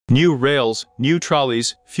New rails, new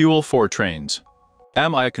trolleys, fuel for trains.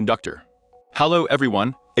 Am I a conductor? Hello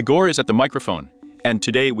everyone, Igor is at the microphone, and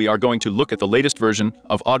today we are going to look at the latest version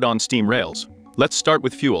of Audon steam rails. Let's start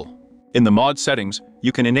with fuel. In the mod settings,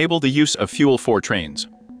 you can enable the use of fuel for trains.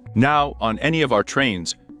 Now, on any of our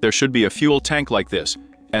trains, there should be a fuel tank like this,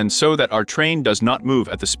 and so that our train does not move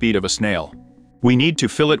at the speed of a snail. We need to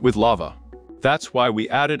fill it with lava. That's why we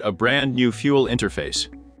added a brand new fuel interface.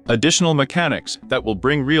 Additional mechanics that will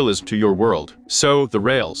bring realism to your world. So, the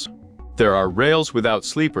rails. There are rails without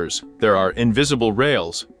sleepers, there are invisible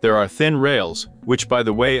rails, there are thin rails, which by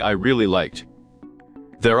the way I really liked.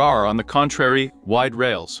 There are, on the contrary, wide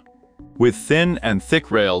rails. With thin and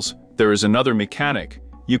thick rails, there is another mechanic.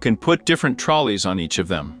 You can put different trolleys on each of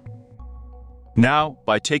them. Now,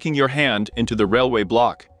 by taking your hand into the railway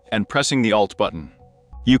block and pressing the Alt button,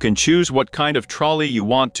 you can choose what kind of trolley you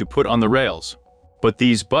want to put on the rails. But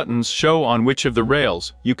these buttons show on which of the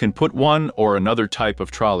rails you can put one or another type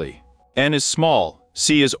of trolley. N is small,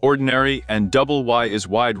 C is ordinary, and double Y is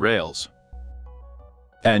wide rails.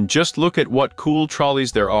 And just look at what cool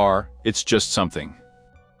trolleys there are, it's just something.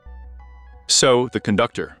 So, the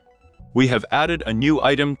conductor. We have added a new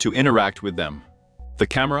item to interact with them. The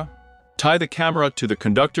camera. Tie the camera to the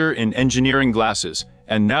conductor in engineering glasses,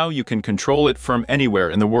 and now you can control it from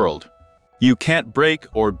anywhere in the world. You can't break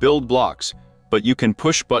or build blocks, but you can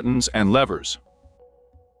push buttons and levers.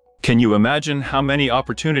 Can you imagine how many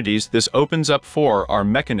opportunities this opens up for our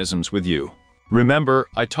mechanisms with you? Remember,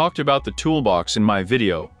 I talked about the toolbox in my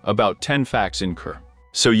video about 10 facts in Ker.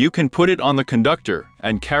 So you can put it on the conductor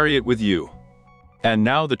and carry it with you. And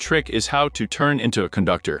now the trick is how to turn into a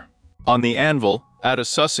conductor. On the anvil, add a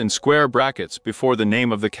sus in square brackets before the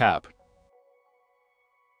name of the cap.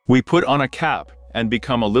 We put on a cap and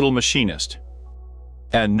become a little machinist.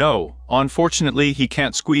 And no, unfortunately he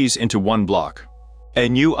can't squeeze into one block. A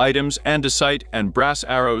new items, andesite and brass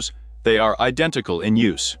arrows, they are identical in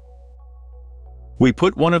use. We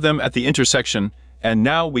put one of them at the intersection, and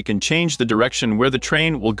now we can change the direction where the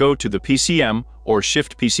train will go to the PCM or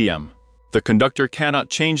shift PCM. The conductor cannot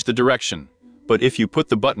change the direction, but if you put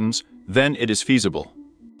the buttons, then it is feasible.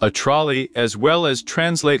 A trolley as well as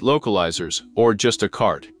translate localizers or just a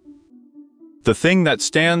cart. The thing that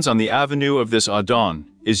stands on the avenue of this Audon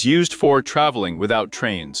is used for traveling without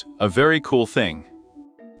trains, a very cool thing.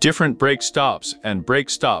 Different brake stops and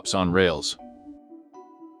brake stops on rails.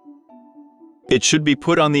 It should be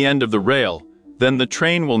put on the end of the rail, then the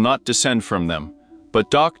train will not descend from them,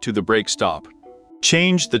 but dock to the brake stop.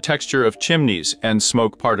 Change the texture of chimneys and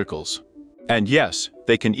smoke particles. And yes,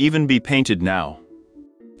 they can even be painted now.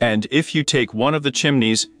 And if you take one of the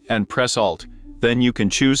chimneys and press Alt, then you can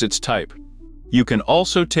choose its type. You can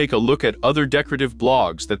also take a look at other decorative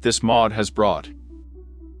blogs that this mod has brought.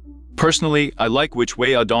 Personally, I like which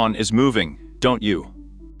way Audon is moving, don't you?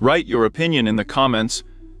 Write your opinion in the comments,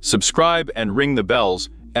 subscribe and ring the bells,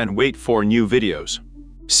 and wait for new videos.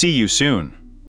 See you soon.